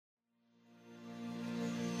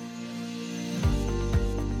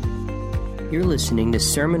You're listening to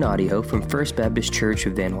sermon audio from First Baptist Church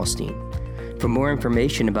of Van Alstyne. For more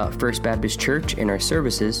information about First Baptist Church and our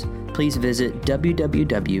services, please visit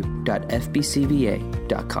www.fbcva.com.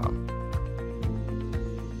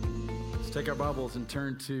 Let's take our Bibles and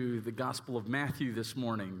turn to the Gospel of Matthew this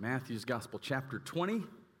morning. Matthew's Gospel, chapter 20.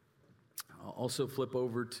 I'll also flip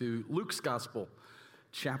over to Luke's Gospel,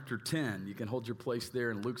 chapter 10. You can hold your place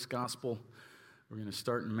there in Luke's Gospel. We're going to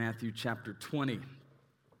start in Matthew chapter 20.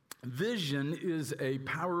 Vision is a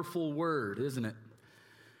powerful word, isn't it?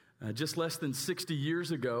 Just less than 60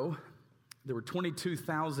 years ago, there were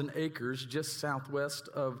 22,000 acres just southwest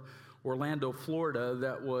of Orlando, Florida,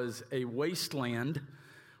 that was a wasteland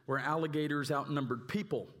where alligators outnumbered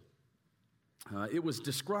people. It was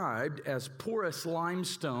described as porous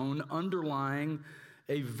limestone underlying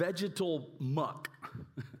a vegetal muck.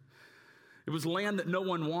 It was land that no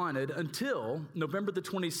one wanted until November the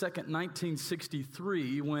 22nd,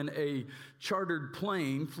 1963, when a chartered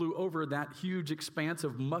plane flew over that huge expanse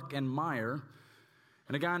of muck and mire,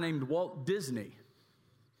 and a guy named Walt Disney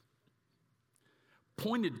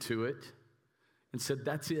pointed to it and said,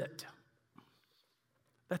 "That's it.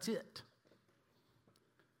 That's it."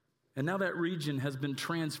 And now that region has been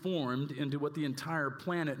transformed into what the entire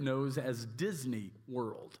planet knows as Disney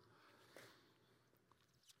World.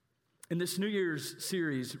 In this New Year's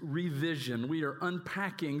series, Revision, we are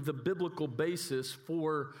unpacking the biblical basis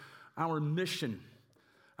for our mission,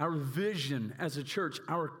 our vision as a church,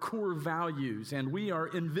 our core values. And we are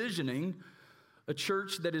envisioning a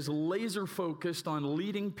church that is laser-focused on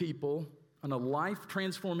leading people on a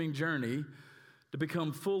life-transforming journey to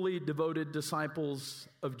become fully devoted disciples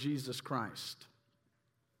of Jesus Christ.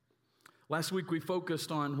 Last week we focused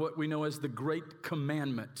on what we know as the Great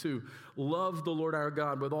Commandment, to love the Lord our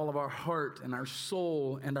God with all of our heart and our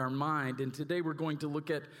soul and our mind. And today we're going to look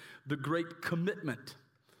at the Great Commitment,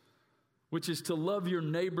 which is to love your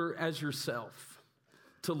neighbor as yourself,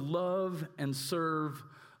 to love and serve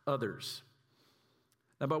others.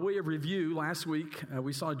 Now, by way of review, last week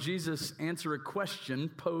we saw Jesus answer a question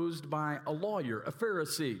posed by a lawyer, a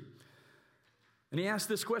Pharisee. And he asked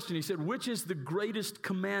this question. He said, "Which is the greatest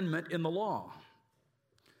commandment in the law?"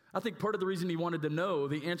 I think part of the reason he wanted to know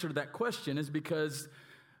the answer to that question is because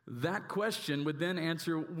that question would then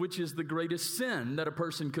answer which is the greatest sin that a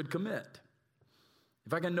person could commit.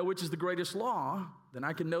 If I can know which is the greatest law, then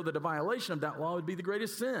I can know that a violation of that law would be the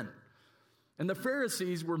greatest sin. And the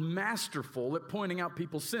Pharisees were masterful at pointing out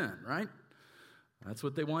people's sin, right? That's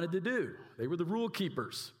what they wanted to do. They were the rule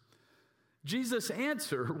keepers. Jesus'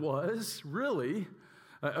 answer was really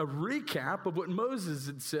a recap of what Moses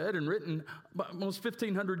had said and written almost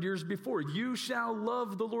 1,500 years before. You shall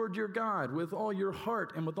love the Lord your God with all your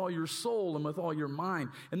heart and with all your soul and with all your mind.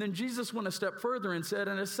 And then Jesus went a step further and said,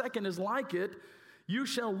 and a second is like it, you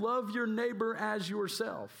shall love your neighbor as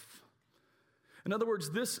yourself. In other words,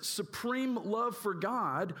 this supreme love for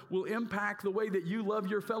God will impact the way that you love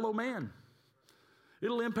your fellow man.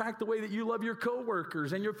 It'll impact the way that you love your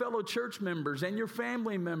coworkers and your fellow church members and your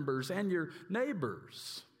family members and your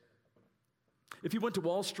neighbors. If you went to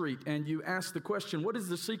Wall Street and you asked the question, what is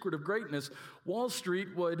the secret of greatness? Wall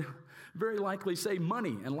Street would very likely say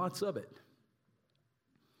money and lots of it.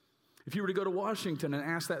 If you were to go to Washington and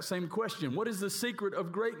ask that same question, what is the secret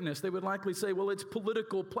of greatness? They would likely say, well, it's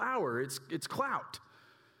political power, it's clout.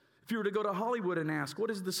 If you were to go to Hollywood and ask,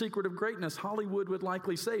 what is the secret of greatness? Hollywood would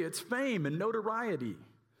likely say it's fame and notoriety.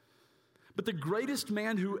 But the greatest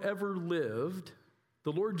man who ever lived,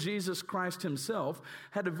 the Lord Jesus Christ himself,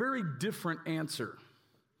 had a very different answer.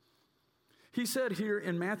 He said here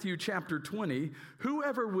in Matthew chapter 20,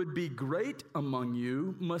 whoever would be great among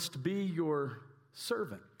you must be your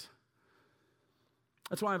servant.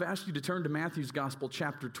 That's why I've asked you to turn to Matthew's Gospel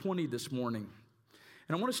chapter 20 this morning.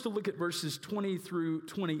 And I want us to look at verses 20 through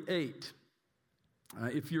 28.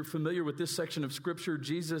 If you're familiar with this section of Scripture,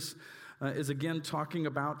 Jesus is again talking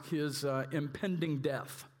about his impending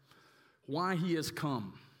death, why he has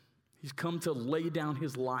come. He's come to lay down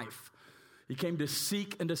his life. He came to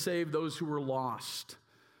seek and to save those who were lost.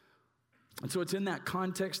 And so it's in that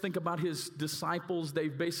context. Think about his disciples.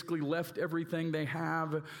 They've basically left everything they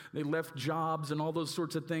have. They left jobs and all those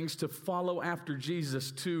sorts of things to follow after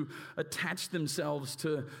Jesus, to attach themselves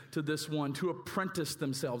to this one, to apprentice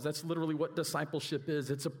themselves. That's literally what discipleship is.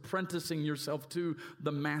 It's apprenticing yourself to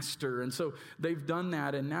the master. And so they've done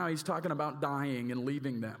that, and now he's talking about dying and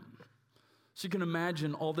leaving them. So you can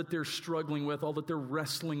imagine all that they're struggling with, all that they're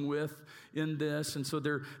wrestling with in this. And so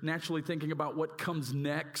they're naturally thinking about what comes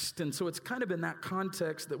next. And so it's kind of in that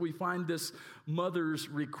context that we find this mother's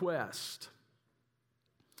request.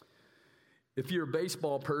 If you're a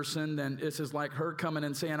baseball person, then this is like her coming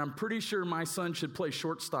and saying, I'm pretty sure my son should play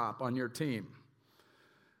shortstop on your team.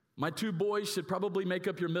 My two boys should probably make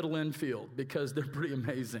up your middle infield because they're pretty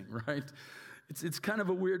amazing, right? It's kind of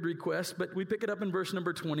a weird request, but we pick it up in verse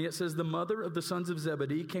number 20. It says, the mother of the sons of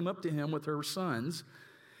Zebedee came up to him with her sons,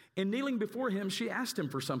 and kneeling before him, she asked him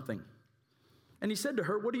for something. And he said to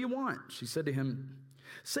her, what do you want? She said to him,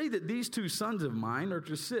 say that these two sons of mine are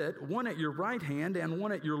to sit, one at your right hand and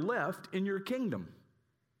one at your left in your kingdom.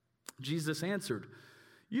 Jesus answered,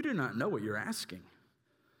 you do not know what you're asking.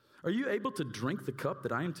 Are you able to drink the cup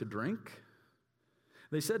that I am to drink?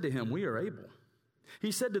 They said to him, we are able.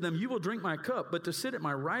 He said to them, you will drink my cup, but to sit at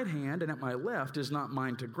my right hand and at my left is not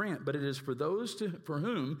mine to grant, but it is for those for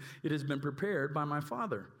whom it has been prepared by my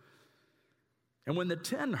Father. And when the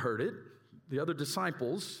 10 heard it, the other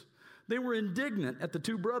disciples, they were indignant at the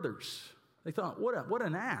two brothers. They thought, what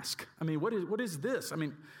an ask. I mean, what is this? I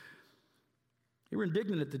mean, they were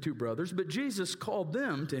indignant at the two brothers, but Jesus called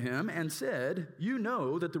them to him and said, you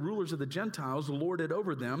know that the rulers of the Gentiles lord it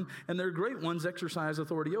over them, and their great ones exercise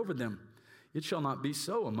authority over them. It shall not be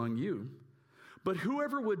so among you. But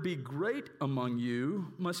whoever would be great among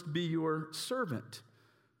you must be your servant.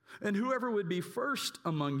 And whoever would be first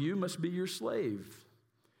among you must be your slave.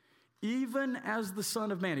 Even as the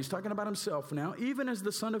Son of Man, he's talking about himself now, even as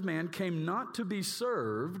the Son of Man came not to be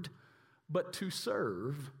served, but to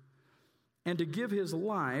serve, and to give his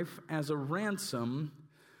life as a ransom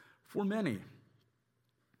for many.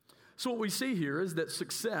 So what we see here is that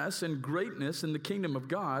success and greatness in the kingdom of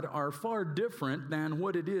God are far different than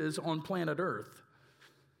what it is on planet Earth.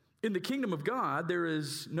 In the kingdom of God, there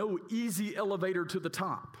is no easy elevator to the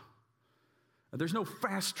top. There's no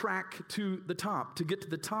fast track to the top. To get to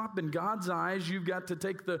the top in God's eyes, you've got to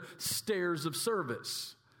take the stairs of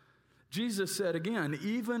service. Jesus said again,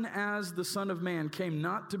 even as the Son of Man came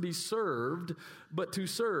not to be served, but to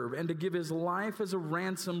serve, and to give his life as a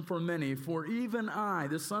ransom for many. For even I,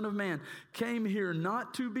 the Son of Man, came here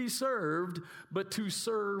not to be served, but to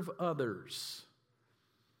serve others.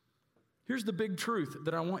 Here's the big truth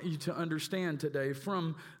that I want you to understand today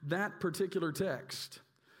from that particular text.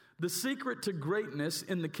 The secret to greatness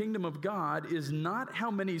in the kingdom of God is not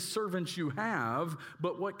how many servants you have,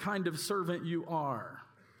 but what kind of servant you are.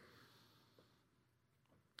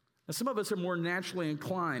 Now, some of us are more naturally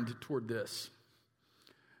inclined toward this.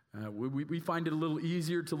 We find it a little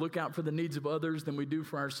easier to look out for the needs of others than we do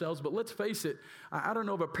for ourselves. But let's face it, I don't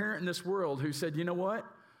know of a parent in this world who said, you know what?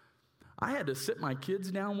 I had to sit my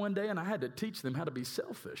kids down one day and I had to teach them how to be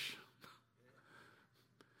selfish.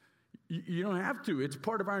 You don't have to. It's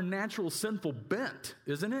part of our natural sinful bent,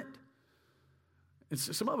 isn't it? And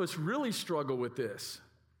so some of us really struggle with this.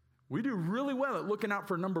 We do really well at looking out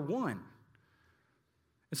for number one.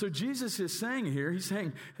 And so Jesus is saying here, he's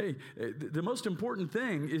saying, hey, the most important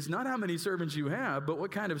thing is not how many servants you have, but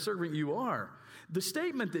what kind of servant you are. The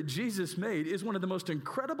statement that Jesus made is one of the most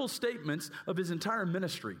incredible statements of his entire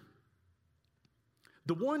ministry.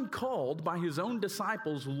 The one called by his own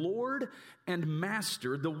disciples Lord and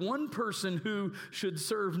Master, the one person who should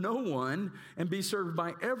serve no one and be served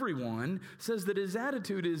by everyone, says that his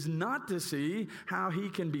attitude is not to see how he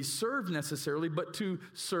can be served necessarily, but to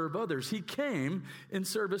serve others. He came in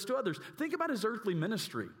service to others. Think about his earthly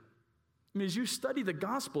ministry. I mean, as you study the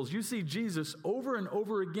Gospels, you see Jesus over and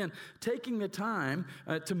over again taking the time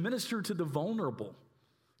to minister to the vulnerable,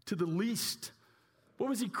 to the least. What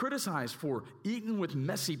was he criticized for? Eating with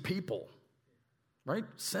messy people, right?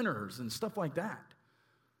 Sinners and stuff like that.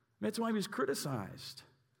 That's why he was criticized.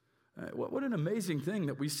 What an amazing thing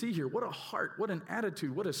that we see here. What a heart, what an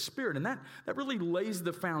attitude, what a spirit. And that really lays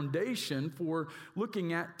the foundation for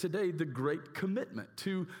looking at today the great commitment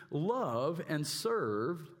to love and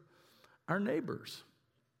serve our neighbors.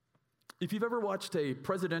 If you've ever watched a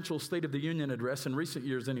presidential State of the Union address, in recent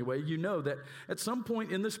years anyway, you know that at some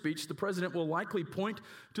point in the speech, the president will likely point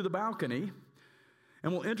to the balcony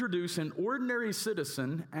and will introduce an ordinary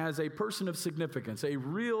citizen as a person of significance, a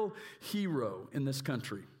real hero in this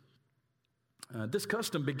country. This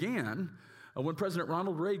custom began when President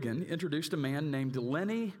Ronald Reagan introduced a man named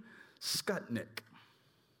Lenny Skutnik.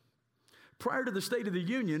 Prior to the State of the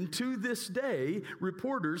Union, to this day,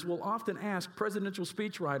 reporters will often ask presidential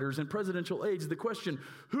speechwriters and presidential aides the question,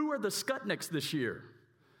 who are the Skutniks this year?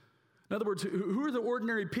 In other words, who are the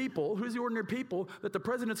ordinary people? Who's the ordinary people that the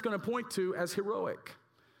president's going to point to as heroic?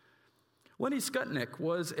 Lenny Skutnik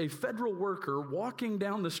was a federal worker walking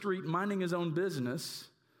down the street minding his own business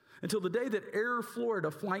until the day that Air Florida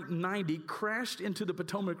Flight 90 crashed into the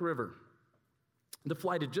Potomac River. The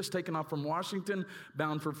flight had just taken off from Washington,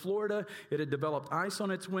 bound for Florida. It had developed ice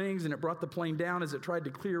on its wings, and it brought the plane down as it tried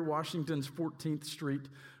to clear Washington's 14th Street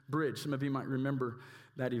Bridge. Some of you might remember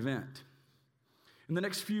that event. In the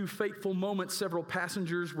next few fateful moments, several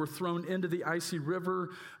passengers were thrown into the icy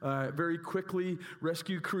river very quickly.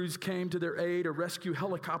 Rescue crews came to their aid. A rescue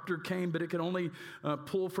helicopter came, but it could only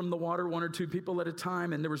pull from the water 1 or 2 people at a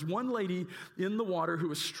time. And there was one lady in the water who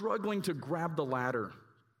was struggling to grab the ladder.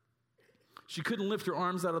 She couldn't lift her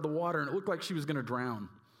arms out of the water, and it looked like she was going to drown.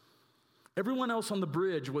 Everyone else on the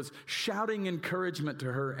bridge was shouting encouragement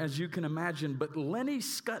to her, as you can imagine, but Lenny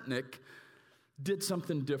Skutnik did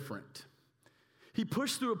something different. He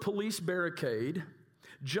pushed through a police barricade,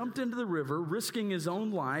 jumped into the river, risking his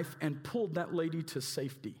own life, and pulled that lady to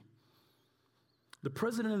safety. The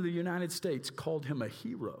President of the United States called him a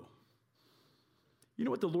hero. You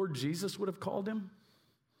know what the Lord Jesus would have called him?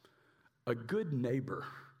 A good neighbor.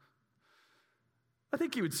 I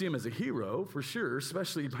think he would see him as a hero, for sure,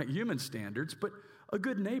 especially by human standards, but a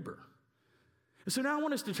good neighbor. And so now I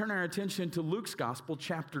want us to turn our attention to Luke's Gospel,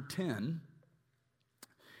 chapter 10.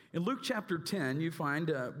 In Luke chapter 10, you find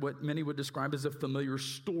what many would describe as a familiar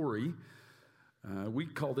story. We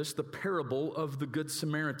call this the parable of the Good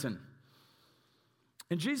Samaritan.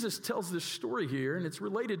 And Jesus tells this story here, and it's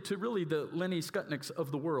related to really the Lenny Skutniks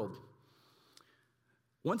of the world.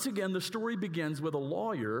 Once again, the story begins with a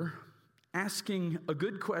lawyer asking a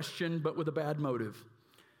good question, but with a bad motive.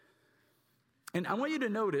 And I want you to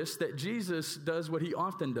notice that Jesus does what he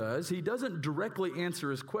often does. He doesn't directly answer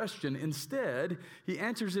his question. Instead, he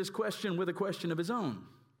answers his question with a question of his own.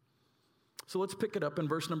 So let's pick it up in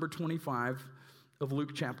verse number 25 of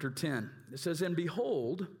Luke chapter 10. It says, "And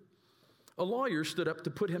behold, a lawyer stood up to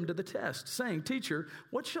put him to the test, saying, 'Teacher,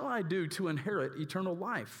 what shall I do to inherit eternal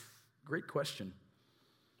life?'" Great question.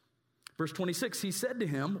 Verse 26, he said to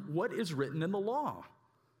him, "What is written in the law?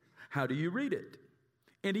 How do you read it?"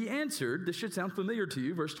 And he answered, this should sound familiar to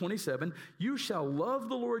you, verse 27, "You shall love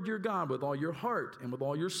the Lord your God with all your heart and with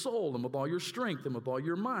all your soul and with all your strength and with all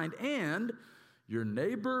your mind, and your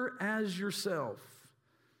neighbor as yourself."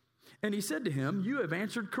 And he said to him, "You have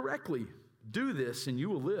answered correctly. Do this and you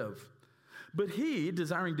will live." But he,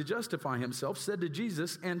 desiring to justify himself, said to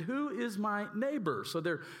Jesus, "And who is my neighbor?" So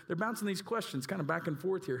they're bouncing these questions kind of back and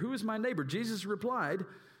forth here. Who is my neighbor? Jesus replied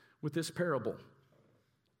with this parable.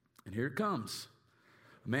 And here it comes.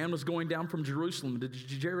 A man was going down from Jerusalem to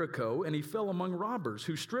Jericho, and he fell among robbers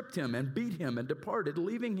who stripped him and beat him and departed,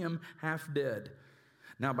 leaving him half dead.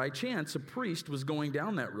 Now by chance, a priest was going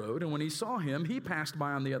down that road, and when he saw him, he passed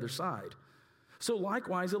by on the other side. So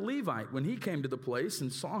likewise, a Levite, when he came to the place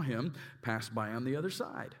and saw him, passed by on the other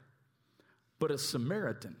side. But a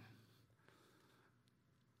Samaritan.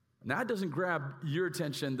 Now, it doesn't grab your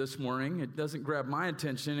attention this morning. It doesn't grab my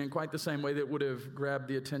attention in quite the same way that it would have grabbed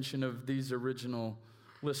the attention of these original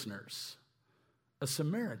listeners. A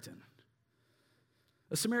Samaritan.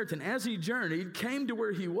 A Samaritan, as he journeyed, came to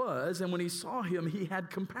where he was, and when he saw him, he had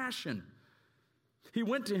compassion. He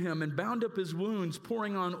went to him and bound up his wounds,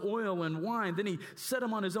 pouring on oil and wine. Then he set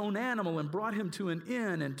him on his own animal and brought him to an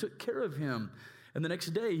inn and took care of him. And the next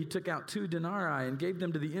day he took out 2 denarii and gave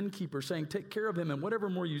them to the innkeeper, saying, "Take care of him, and whatever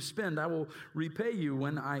more you spend, I will repay you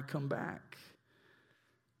when I come back."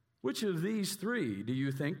 Which of these 3 do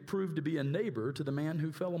you think proved to be a neighbor to the man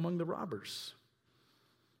who fell among the robbers?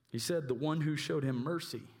 He said, "The one who showed him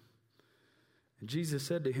mercy." And Jesus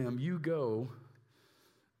said to him, "You go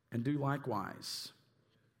and do likewise."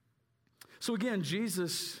 So again,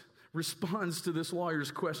 Jesus responds to this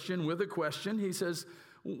lawyer's question with a question. He says,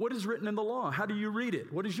 "What is written in the law? How do you read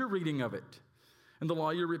it? What is your reading of it?" And the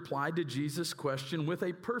lawyer replied to Jesus' question with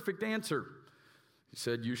a perfect answer. He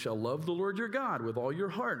said, "You shall love the Lord your God with all your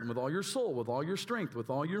heart and with all your soul, with all your strength, with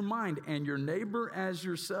all your mind, and your neighbor as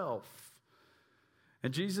yourself."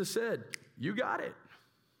 And Jesus said, "You got it.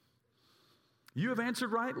 You have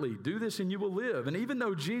answered rightly. Do this and you will live." And even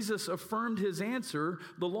though Jesus affirmed his answer,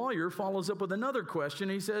 the lawyer follows up with another question.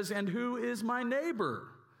 He says, "And who is my neighbor?"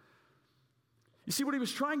 You see, what he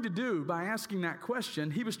was trying to do by asking that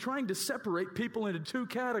question, he was trying to separate people into 2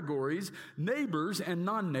 categories, neighbors and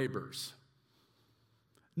non-neighbors.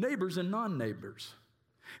 Neighbors and non-neighbors.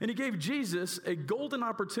 And he gave Jesus a golden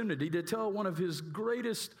opportunity to tell one of his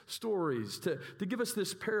greatest stories, to give us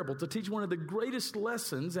this parable, to teach one of the greatest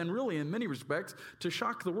lessons, and really, in many respects, to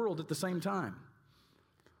shock the world at the same time.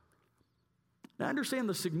 Now, understand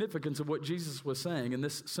the significance of what Jesus was saying in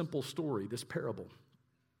this simple story, this parable.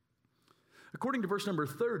 According to verse number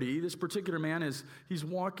 30, this particular man he's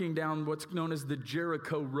walking down what's known as the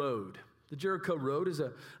Jericho Road. The Jericho Road is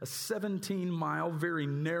a 17-mile, very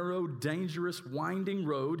narrow, dangerous, winding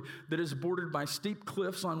road that is bordered by steep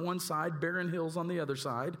cliffs on one side, barren hills on the other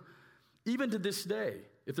side. Even to this day,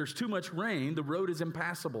 if there's too much rain, the road is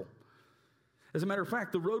impassable. As a matter of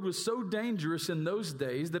fact, the road was so dangerous in those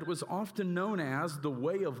days that it was often known as the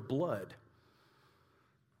Way of Blood.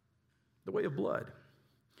 The Way of Blood.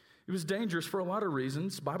 It was dangerous for a lot of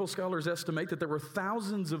reasons. Bible scholars estimate that there were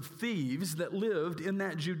thousands of thieves that lived in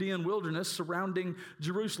that Judean wilderness surrounding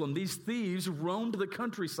Jerusalem. These thieves roamed the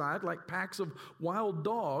countryside like packs of wild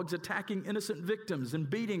dogs, attacking innocent victims and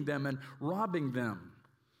beating them and robbing them.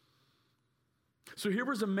 So here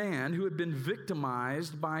was a man who had been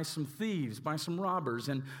victimized by some thieves, by some robbers,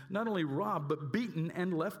 and not only robbed, but beaten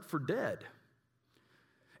and left for dead.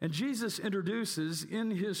 And Jesus introduces in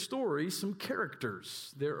his story some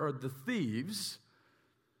characters. There are the thieves,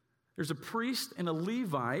 there's a priest and a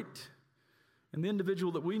Levite, and the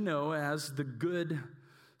individual that we know as the Good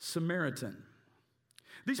Samaritan.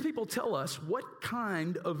 These people tell us what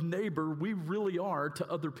kind of neighbor we really are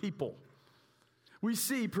to other people. We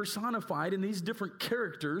see personified in these different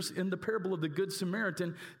characters in the parable of the Good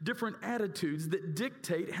Samaritan, different attitudes that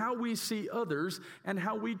dictate how we see others and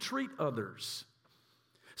how we treat others.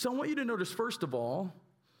 So I want you to notice, first of all,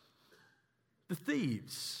 the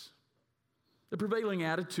thieves. The prevailing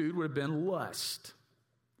attitude would have been lust.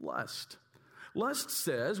 Lust. Lust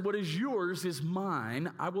says, what is yours is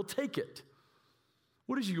mine, I will take it.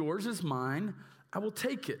 What is yours is mine, I will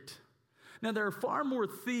take it. Now, there are far more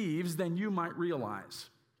thieves than you might realize.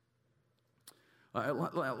 A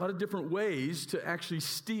lot of different ways to actually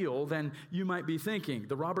steal than you might be thinking.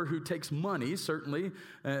 The robber who takes money, certainly,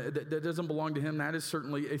 that doesn't belong to him, that is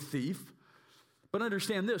certainly a thief. But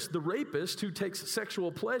understand this, the rapist who takes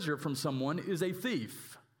sexual pleasure from someone is a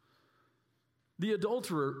thief. The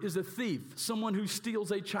adulterer is a thief. Someone who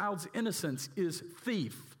steals a child's innocence is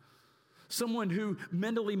thief. Someone who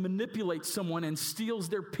mentally manipulates someone and steals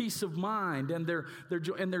their peace of mind and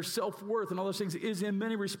their self-worth and all those things is in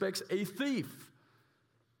many respects a thief.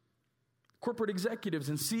 Corporate executives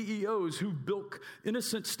and CEOs who bilk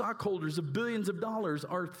innocent stockholders of billions of dollars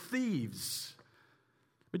are thieves.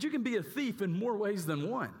 But you can be a thief in more ways than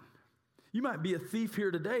one. You might be a thief here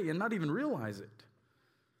today and not even realize it.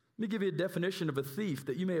 Let me give you a definition of a thief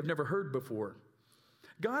that you may have never heard before.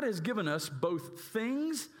 God has given us both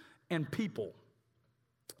things and people.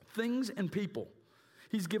 Things and people.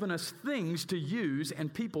 He's given us things to use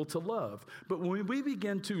and people to love. But when we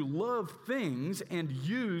begin to love things and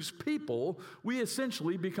use people, we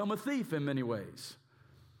essentially become a thief in many ways.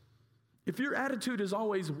 If your attitude is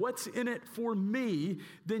always, what's in it for me,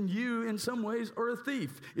 then you, in some ways, are a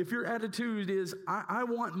thief. If your attitude is, I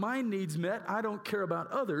want my needs met, I don't care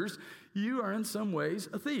about others, you are in some ways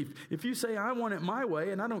a thief. If you say, I want it my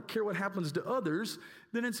way, and I don't care what happens to others,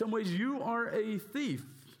 then in some ways you are a thief.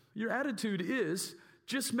 Your attitude is,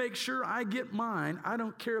 just make sure I get mine. I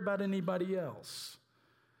don't care about anybody else.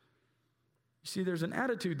 You see, there's an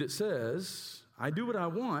attitude that says, I do what I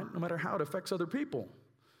want, no matter how it affects other people.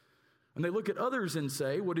 And they look at others and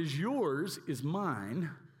say, what is yours is mine.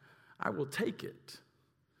 I will take it.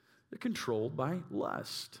 They're controlled by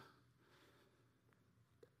lust.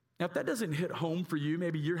 Now, if that doesn't hit home for you,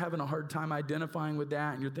 maybe you're having a hard time identifying with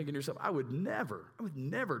that, and you're thinking to yourself, I would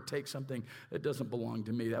never take something that doesn't belong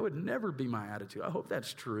to me. That would never be my attitude. I hope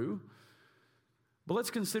that's true. But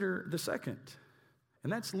let's consider the second,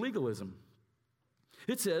 and that's legalism.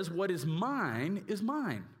 It says, what is mine is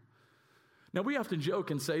mine. Now, we often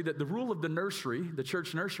joke and say that the rule of the nursery, the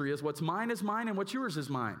church nursery, is what's mine is mine and what's yours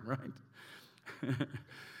is mine, right?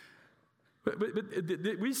 But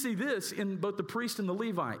we see this in both the priest and the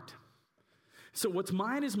Levite. So what's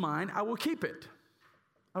mine is mine, I will keep it.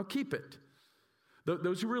 I'll keep it.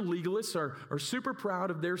 Those who are legalists are super proud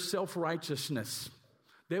of their self-righteousness.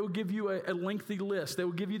 They will give you a lengthy list. They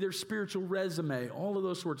will give you their spiritual resume, all of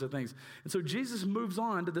those sorts of things. And so Jesus moves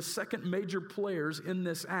on to the second major players in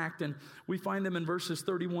this act, and we find them in verses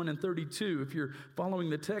 31 and 32. If you're following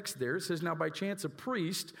the text there, it says, now by chance a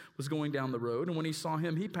priest was going down the road, and when he saw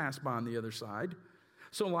him, he passed by on the other side.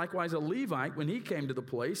 So likewise a Levite, when he came to the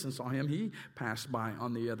place and saw him, he passed by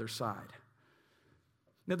on the other side.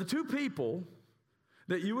 Now the two people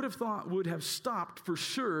that you would have thought would have stopped for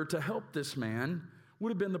sure to help this man would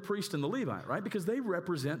have been the priest and the Levite, right? Because they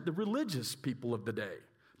represent the religious people of the day,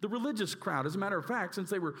 the religious crowd. As a matter of fact, since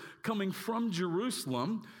they were coming from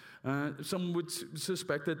Jerusalem, some would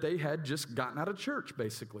suspect that they had just gotten out of church,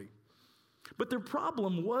 basically. But their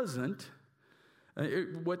problem wasn't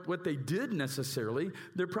what they did necessarily.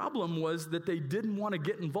 Their problem was that they didn't want to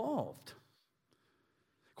get involved.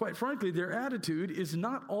 quite frankly, their attitude is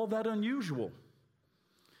not all that unusual.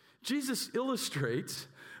 Jesus illustrates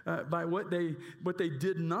by what they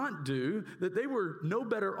did not do, that they were no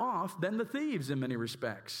better off than the thieves in many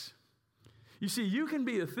respects. You see, you can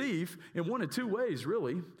be a thief in one of two ways,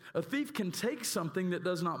 really. A thief can take something that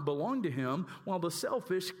does not belong to him, while the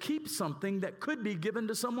selfish keep something that could be given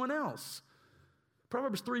to someone else.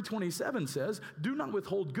 Proverbs 3:27 says, "Do not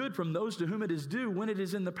withhold good from those to whom it is due when it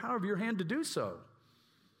is in the power of your hand to do so."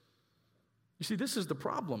 You see, this is the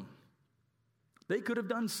problem. They could have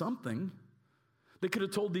done something. They could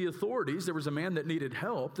have told the authorities there was a man that needed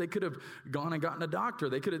help. They could have gone and gotten a doctor.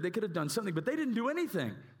 They could have done something, but they didn't do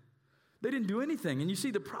anything. They didn't do anything. And you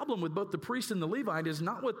see, the problem with both the priest and the Levite is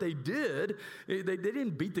not what they did. They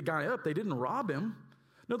didn't beat the guy up. They didn't rob him.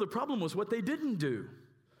 No, the problem was what they didn't do.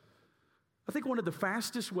 I think one of the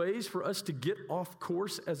fastest ways for us to get off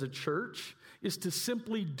course as a church is to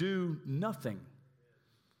simply do nothing.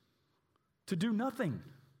 To do nothing.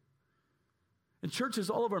 And churches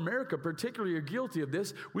all over America particularly are guilty of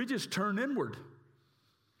this. We just turn inward.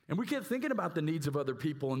 And we get thinking about the needs of other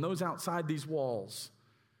people and those outside these walls.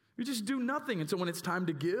 We just do nothing. And so when it's time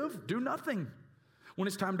to give, do nothing. When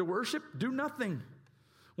it's time to worship, do nothing.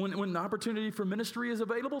 When the opportunity for ministry is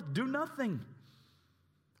available, do nothing.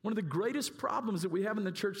 One of the greatest problems that we have in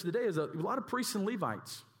the church today is a lot of priests and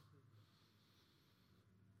Levites.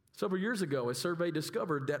 Several years ago, a survey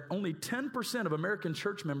discovered that only 10% of American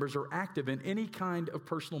church members are active in any kind of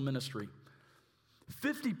personal ministry.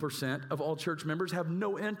 50% of all church members have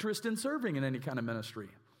no interest in serving in any kind of ministry.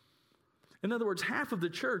 In other words, half of the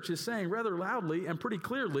church is saying rather loudly and pretty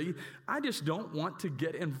clearly, I just don't want to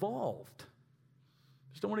get involved.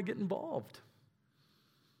 Just don't want to get involved.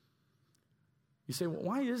 You say, well,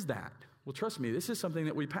 why is that? Well, trust me, this is something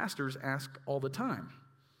that we pastors ask all the time.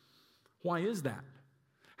 Why is that?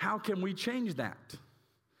 How can we change that?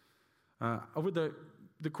 Over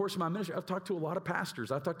the course of my ministry, I've talked to a lot of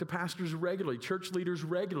pastors. I've talked to pastors regularly, church leaders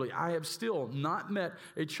regularly. I have still not met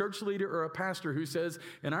a church leader or a pastor who says,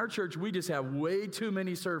 in our church, we just have way too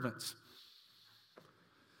many servants,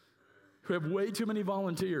 who have way too many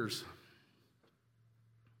volunteers.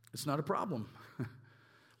 It's not a problem.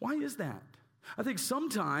 Why is that? I think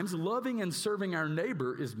sometimes loving and serving our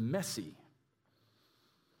neighbor is messy.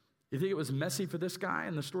 You think it was messy for this guy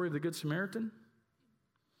in the story of the Good Samaritan?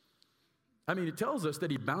 I mean, it tells us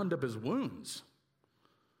that he bound up his wounds.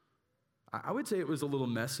 I would say it was a little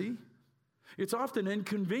messy. It's often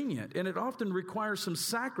inconvenient, and it often requires some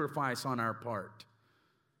sacrifice on our part.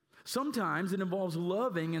 Sometimes it involves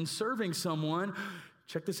loving and serving someone,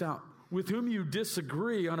 check this out, with whom you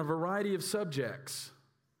disagree on a variety of subjects.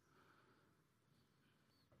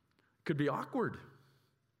 Could be awkward.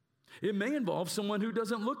 It may involve someone who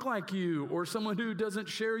doesn't look like you or someone who doesn't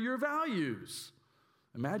share your values.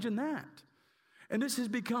 Imagine that. And this is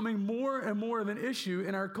becoming more and more of an issue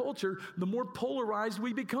in our culture the more polarized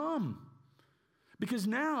we become. Because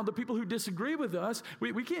now the people who disagree with us,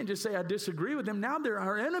 we can't just say I disagree with them. Now they're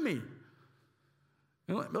our enemy.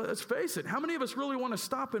 And let's face it, how many of us really want to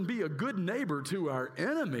stop and be a good neighbor to our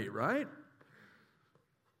enemy, right?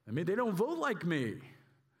 I mean, they don't vote like me.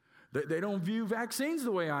 They don't view vaccines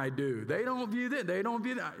the way I do. They don't view that. They don't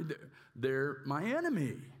view that. They're my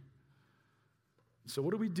enemy. So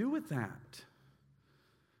what do we do with that?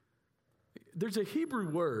 There's a Hebrew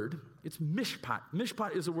word. It's mishpat.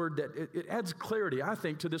 Mishpat is a word that it adds clarity, I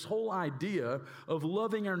think, to this whole idea of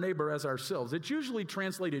loving our neighbor as ourselves. It's usually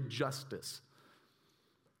translated justice.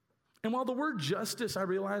 And while the word justice, I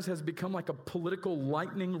realize, has become like a political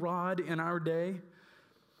lightning rod in our day,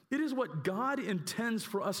 it is what God intends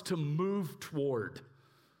for us to move toward.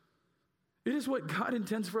 It is what God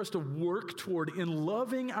intends for us to work toward in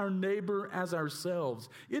loving our neighbor as ourselves.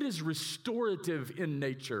 It is restorative in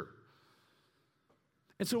nature.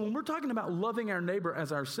 And so when we're talking about loving our neighbor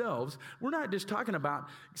as ourselves, we're not just talking about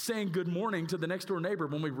saying good morning to the next door neighbor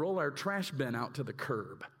when we roll our trash bin out to the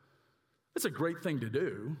curb. It's a great thing to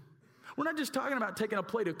do. We're not just talking about taking a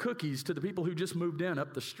plate of cookies to the people who just moved in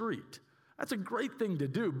up the street. That's a great thing to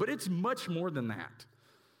do, but it's much more than that.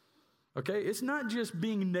 Okay? It's not just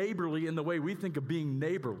being neighborly in the way we think of being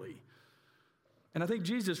neighborly. And I think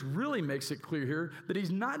Jesus really makes it clear here that he's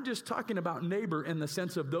not just talking about neighbor in the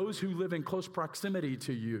sense of those who live in close proximity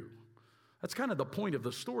to you. That's kind of the point of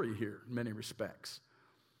the story here in many respects.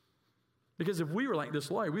 Because if we were like this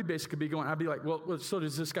lawyer, we'd basically be going, I'd be like, well, so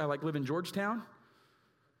does this guy like live in Georgetown?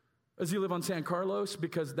 Does he live on San Carlos?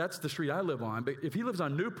 Because that's the street I live on. But if he lives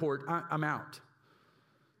on Newport, I'm out.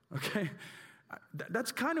 Okay?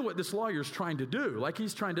 That's kind of what this lawyer's trying to do. Like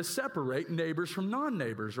he's trying to separate neighbors from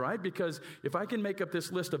non-neighbors, right? Because if I can make up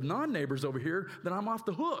this list of non-neighbors over here, then I'm off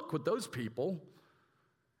the hook with those people.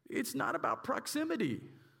 It's not about proximity.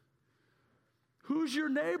 Who's your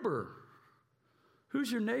neighbor?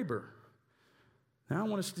 Who's your neighbor? Now I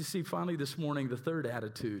want us to see finally this morning the third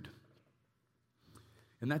attitude,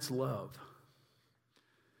 and that's love.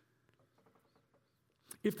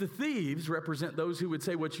 If the thieves represent those who would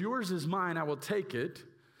say, what's yours is mine, I will take it.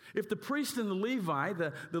 If the priest and the Levite,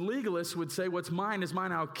 the legalists, would say, what's mine is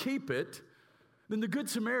mine, I'll keep it, then the Good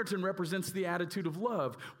Samaritan represents the attitude of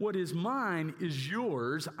love. What is mine is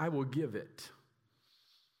yours, I will give it.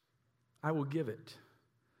 I will give it.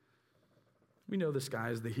 We know this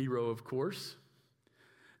guy is the hero, of course.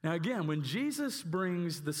 Now again, when Jesus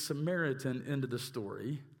brings the Samaritan into the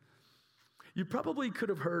story, you probably could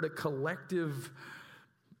have heard a collective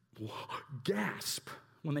gasp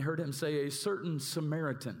when they heard him say a certain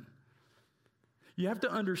Samaritan. You have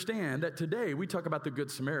to understand that today we talk about the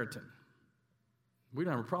Good Samaritan. We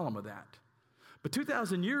don't have a problem with that. But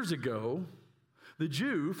 2,000 years ago, the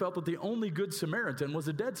Jew felt that the only good Samaritan was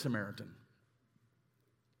a dead Samaritan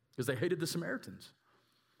because they hated the Samaritans.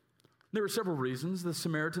 There were several reasons. The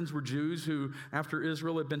Samaritans were Jews who, after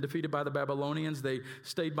Israel had been defeated by the Babylonians, they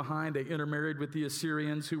stayed behind. They intermarried with the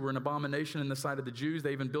Assyrians, who were an abomination in the sight of the Jews.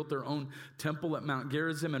 They even built their own temple at Mount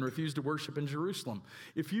Gerizim and refused to worship in Jerusalem.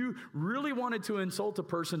 If you really wanted to insult a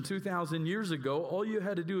person 2,000 years ago, all you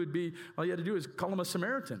had to do is call him a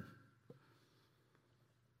Samaritan.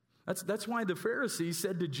 That's why the Pharisees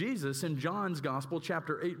said to Jesus in John's Gospel,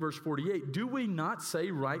 chapter 8, verse 48, do we not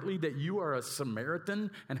say rightly that you are a Samaritan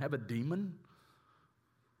and have a demon?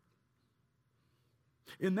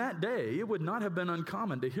 In that day, it would not have been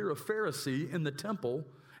uncommon to hear a Pharisee in the temple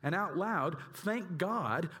and out loud thank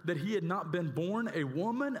God that he had not been born a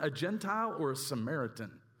woman, a Gentile, or a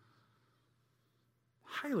Samaritan.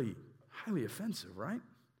 Highly, highly offensive, right?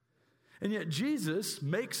 And yet Jesus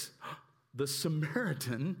makes the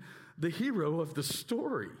Samaritan the hero of the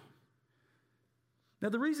story. Now,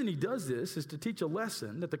 the reason he does this is to teach a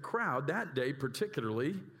lesson that the crowd that day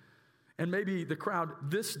particularly, and maybe the crowd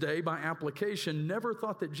this day by application, never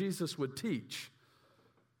thought that Jesus would teach.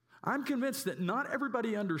 I'm convinced that not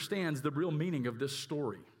everybody understands the real meaning of this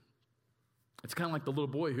story. It's kind of like the little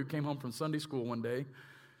boy who came home from Sunday school one day.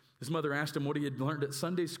 His mother asked him what he had learned at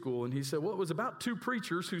Sunday school, and he said, well, it was about two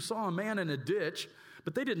preachers who saw a man in a ditch,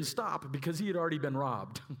 but they didn't stop because he had already been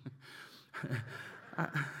robbed.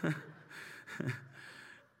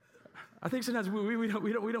 I think sometimes we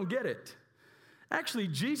don't get it. Actually,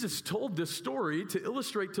 Jesus told this story to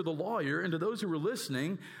illustrate to the lawyer and to those who were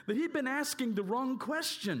listening that he'd been asking the wrong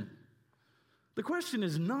question. The question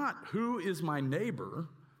is not, who is my neighbor?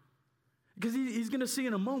 Because he's going to see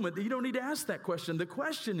in a moment that you don't need to ask that question. The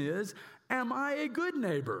question is, am I a good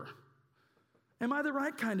neighbor? Am I the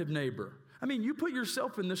right kind of neighbor? I mean, you put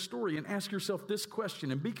yourself in this story and ask yourself this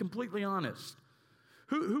question and be completely honest.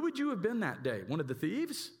 Who would you have been that day? One of the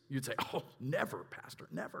thieves? You'd say, oh, never, Pastor,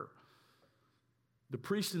 never. The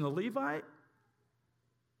priest and the Levite?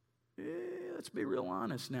 Let's be real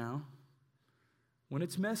honest now. When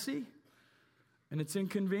it's messy and it's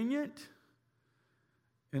inconvenient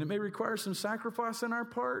and it may require some sacrifice on our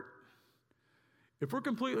part, if we're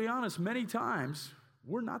completely honest, many times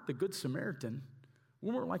we're not the Good Samaritan.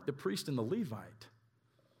 We're more like the priest and the Levite.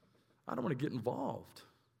 I don't want to get involved.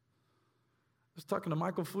 I was talking to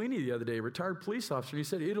Michael Fellini the other day, a retired police officer, and he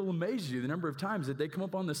said it'll amaze you the number of times that they come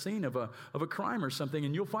up on the scene of a crime or something,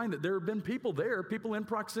 and you'll find that there have been people there, people in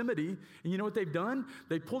proximity, and you know what they've done?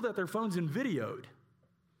 They pulled out their phones and videoed.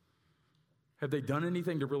 Have they done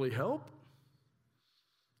anything to really help?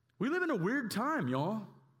 We live in a weird time, y'all.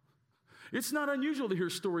 It's not unusual to hear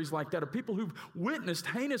stories like that of people who've witnessed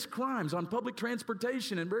heinous crimes on public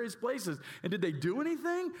transportation in various places. And did they do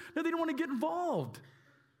anything? No, they don't want to get involved.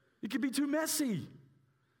 It could be too messy.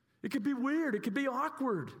 It could be weird. It could be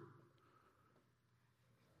awkward.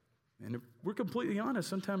 And if we're completely honest,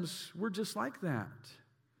 sometimes we're just like that.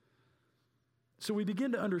 So we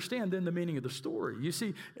begin to understand then the meaning of the story. You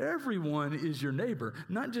see, everyone is your neighbor,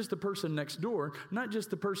 not just the person next door, not just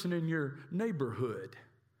the person in your neighborhood.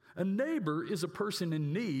 A neighbor is a person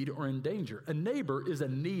in need or in danger. A neighbor is a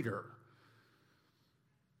needer.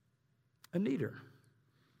 A needer.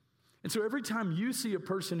 And so every time you see a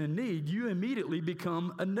person in need, you immediately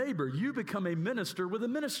become a neighbor. You become a minister with a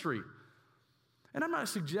ministry. And I'm not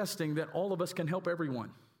suggesting that all of us can help everyone.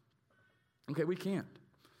 Okay, we can't.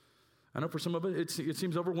 I know for some of it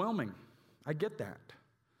seems overwhelming. I get that.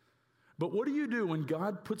 But what do you do when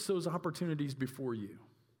God puts those opportunities before you?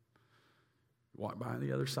 Walk by on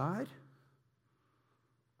the other side?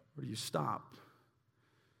 Or do you stop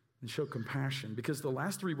and show compassion? Because the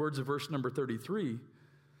last three words of verse number 33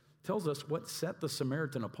 tells us what set the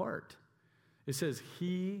Samaritan apart. It says,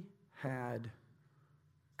 he had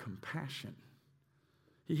compassion.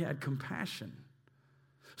 He had compassion.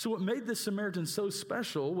 So what made this Samaritan so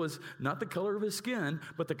special was not the color of his skin,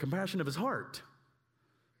 but the compassion of his heart.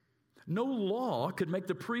 No law could make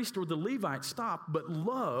the priest or the Levite stop, but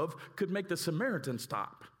love could make the Samaritan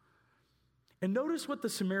stop. And notice what the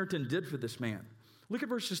Samaritan did for this man. Look at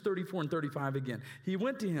verses 34 and 35 again. He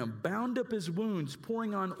went to him, bound up his wounds,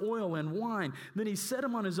 pouring on oil and wine. Then he set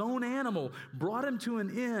him on his own animal, brought him to an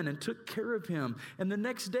inn, and took care of him. And the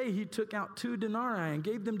next day he took out 2 denarii and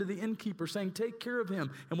gave them to the innkeeper, saying, take care of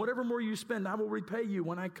him, and whatever more you spend, I will repay you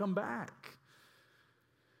when I come back.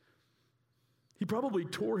 He probably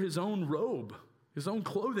tore his own robe, his own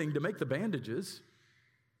clothing to make the bandages.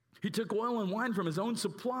 He took oil and wine from his own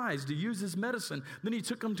supplies to use as medicine. Then he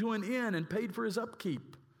took him to an inn and paid for his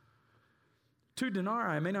upkeep. 2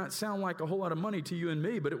 denarii may not sound like a whole lot of money to you and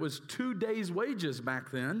me, but it was 2 days' wages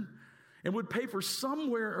back then and would pay for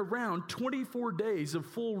somewhere around 24 days of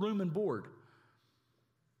full room and board.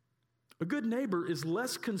 A good neighbor is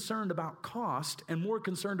less concerned about cost and more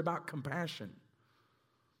concerned about compassion.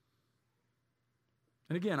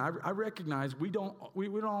 And again, I recognize we don't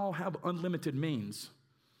all have unlimited means.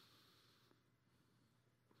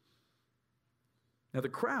 Now, the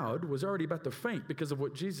crowd was already about to faint because of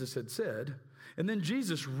what Jesus had said. And then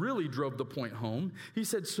Jesus really drove the point home. He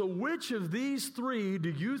said, so which of these 3 do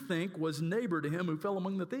you think was neighbor to him who fell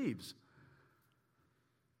among the thieves?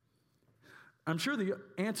 I'm sure the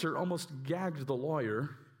answer almost gagged the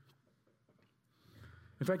lawyer.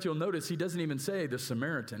 In fact, you'll notice he doesn't even say the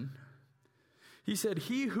Samaritan. He said,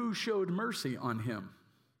 he who showed mercy on him.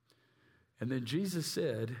 And then Jesus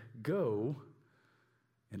said, go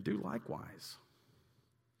and do likewise.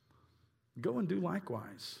 Go and do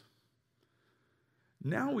likewise.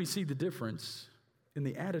 Now we see the difference in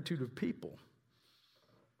the attitude of people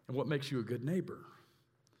and what makes you a good neighbor.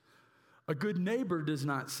 A good neighbor does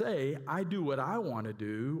not say, I do what I want to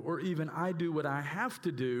do, or even I do what I have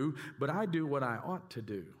to do, but I do what I ought to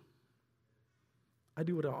do. I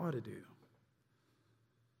do what I ought to do.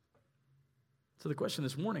 So the question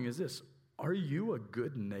this morning is this: are you a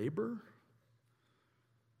good neighbor?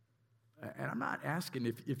 And I'm not asking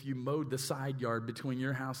if you mowed the side yard between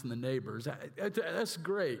your house and the neighbors. That's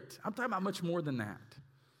great. I'm talking about much more than that.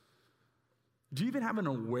 Do you even have an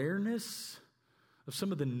awareness of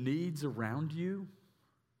some of the needs around you?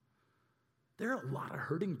 There are a lot of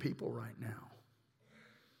hurting people right now.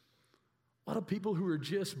 A lot of people who are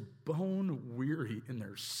just bone weary in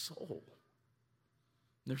their soul.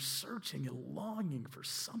 They're searching and longing for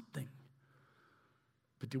something.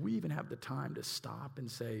 But do we even have the time to stop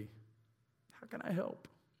and say, how can I help?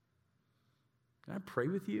 Can I pray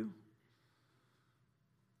with you?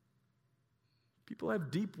 People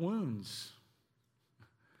have deep wounds.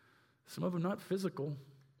 Some of them not physical.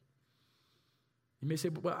 You may say,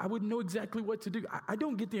 well, I wouldn't know exactly what to do. I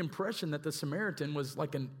don't get the impression that the Samaritan was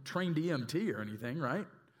like a trained EMT or anything, right?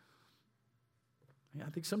 I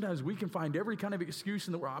think sometimes we can find every kind of excuse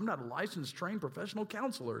in the world. I'm not a licensed, trained professional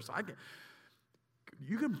counselor, so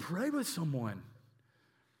you can pray with someone.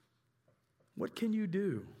 What can you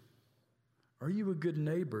do? Are you a good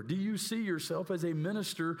neighbor? Do you see yourself as a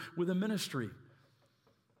minister with a ministry?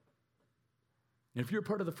 And if you're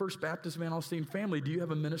part of the First Baptist Van Alstyne family, do you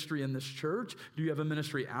have a ministry in this church? Do you have a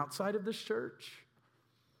ministry outside of this church?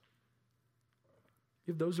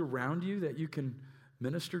 You have those around you that you can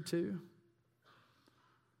minister to?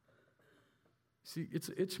 See,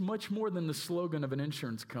 it's much more than the slogan of an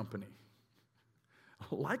insurance company.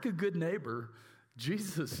 Like a good neighbor,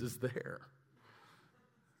 Jesus is there.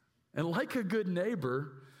 And like a good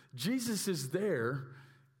neighbor, Jesus is there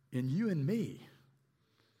in you and me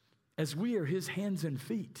as we are his hands and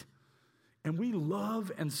feet. And we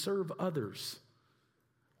love and serve others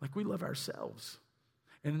like we love ourselves.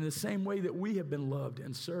 And in the same way that we have been loved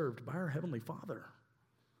and served by our Heavenly Father.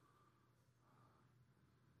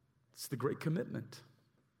 It's the great commitment.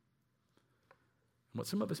 And what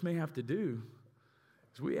some of us may have to do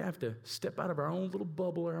is we have to step out of our own little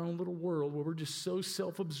bubble, our own little world where we're just so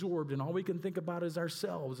self-absorbed and all we can think about is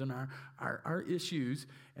ourselves and our issues,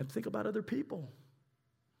 and think about other people.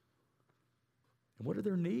 And what are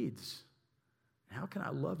their needs? How can I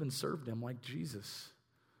love and serve them like Jesus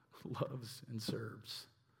loves and serves?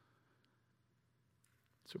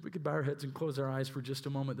 So if we could bow our heads and close our eyes for just a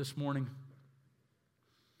moment this morning.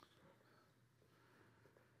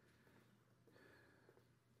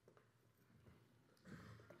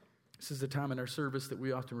 This is a time in our service that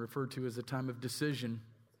we often refer to as a time of decision.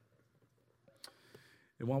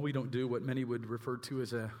 And while we don't do what many would refer to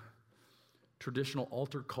as a traditional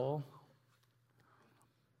altar call,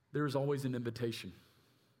 there is always an invitation.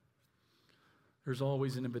 There's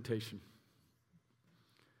always an invitation.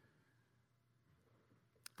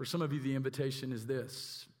 For some of you, the invitation is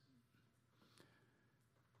this.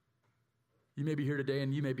 You may be here today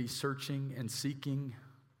and you may be searching and seeking,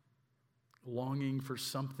 longing for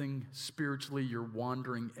something spiritually. You're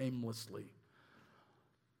wandering aimlessly.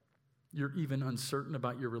 You're even uncertain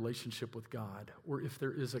about your relationship with God or if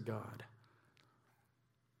there is a God.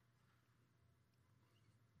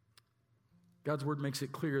 God's word makes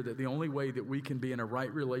it clear that the only way that we can be in a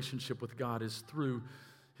right relationship with God is through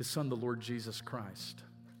his Son, the Lord Jesus Christ.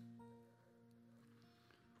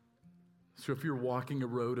 So if you're walking a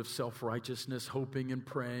road of self-righteousness, hoping and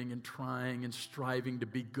praying and trying and striving to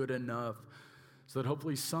be good enough so that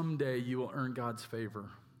hopefully someday you will earn God's favor,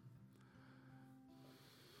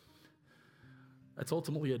 that's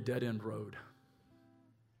ultimately a dead-end road.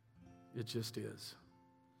 It just is.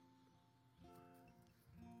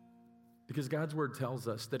 Because God's word tells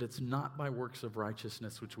us that it's not by works of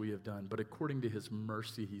righteousness which we have done, but according to his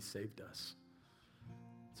mercy he saved us.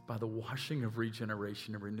 It's by the washing of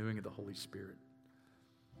regeneration and renewing of the Holy Spirit.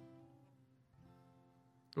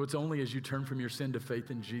 So it's only as you turn from your sin to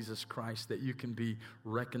faith in Jesus Christ that you can be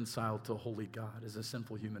reconciled to a holy God as a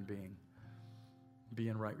sinful human being. Be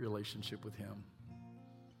in right relationship with him.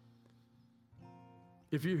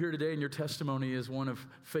 If you're here today and your testimony is one of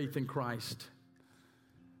faith in Christ,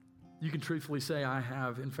 you can truthfully say, I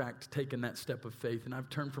have, in fact, taken that step of faith and I've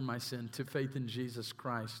turned from my sin to faith in Jesus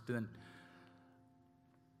Christ. Then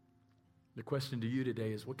the question to you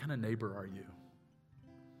today is, what kind of neighbor are you?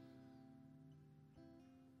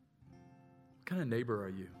 What kind of neighbor are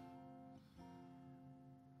you?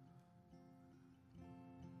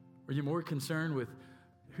 Are you more concerned with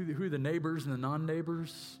who the neighbors and the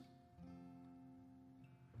non-neighbors?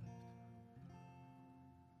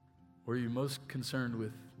 Or are you most concerned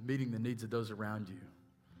with meeting the needs of those around you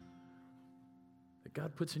that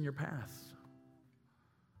God puts in your path,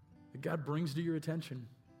 that God brings to your attention?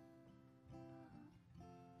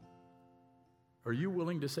 Are you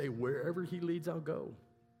willing to say, wherever he leads, I'll go?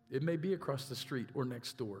 It may be across the street or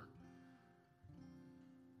next door.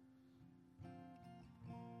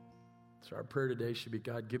 So our prayer today should be,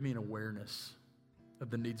 God, give me an awareness of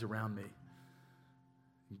the needs around me.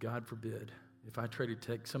 And God forbid, if I try to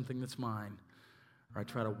take something that's mine, or I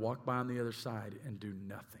try to walk by on the other side and do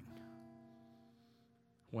nothing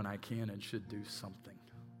when I can and should do something.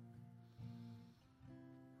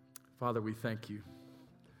 Father, we thank you.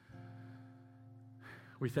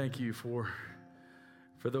 We thank you for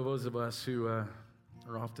those of us who are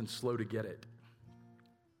often slow to get it,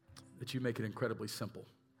 that you make it incredibly simple.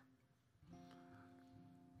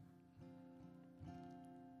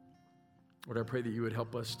 Lord, I pray that you would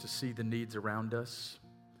help us to see the needs around us,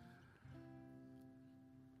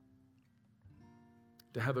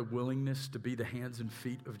 to have a willingness to be the hands and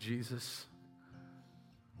feet of Jesus,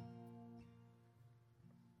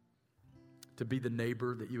 to be the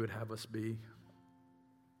neighbor that you would have us be.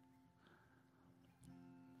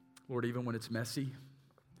 Lord, even when it's messy,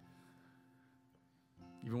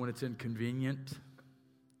 even when it's inconvenient,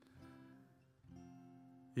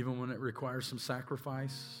 even when it requires some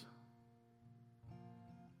sacrifice,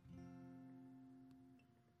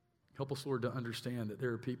 help us, Lord, to understand that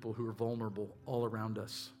there are people who are vulnerable all around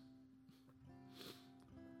us.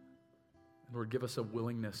 And Lord, give us a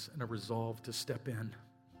willingness and a resolve to step in.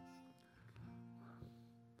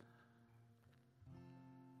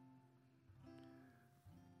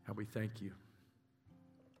 God, we thank you.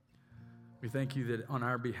 We thank you that on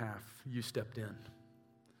our behalf, you stepped in.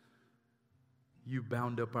 You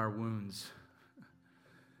bound up our wounds.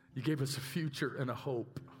 You gave us a future and a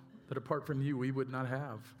hope that apart from you, we would not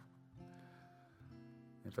have.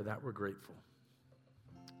 And for that, we're grateful.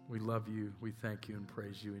 We love you. We thank you and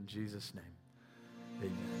praise you in Jesus' name.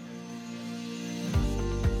 Amen.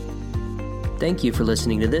 Thank you for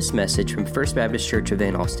listening to this message from First Baptist Church of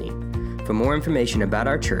Van Alstyne. For more information about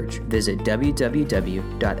our church, visit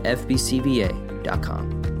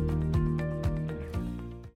www.fbcva.com.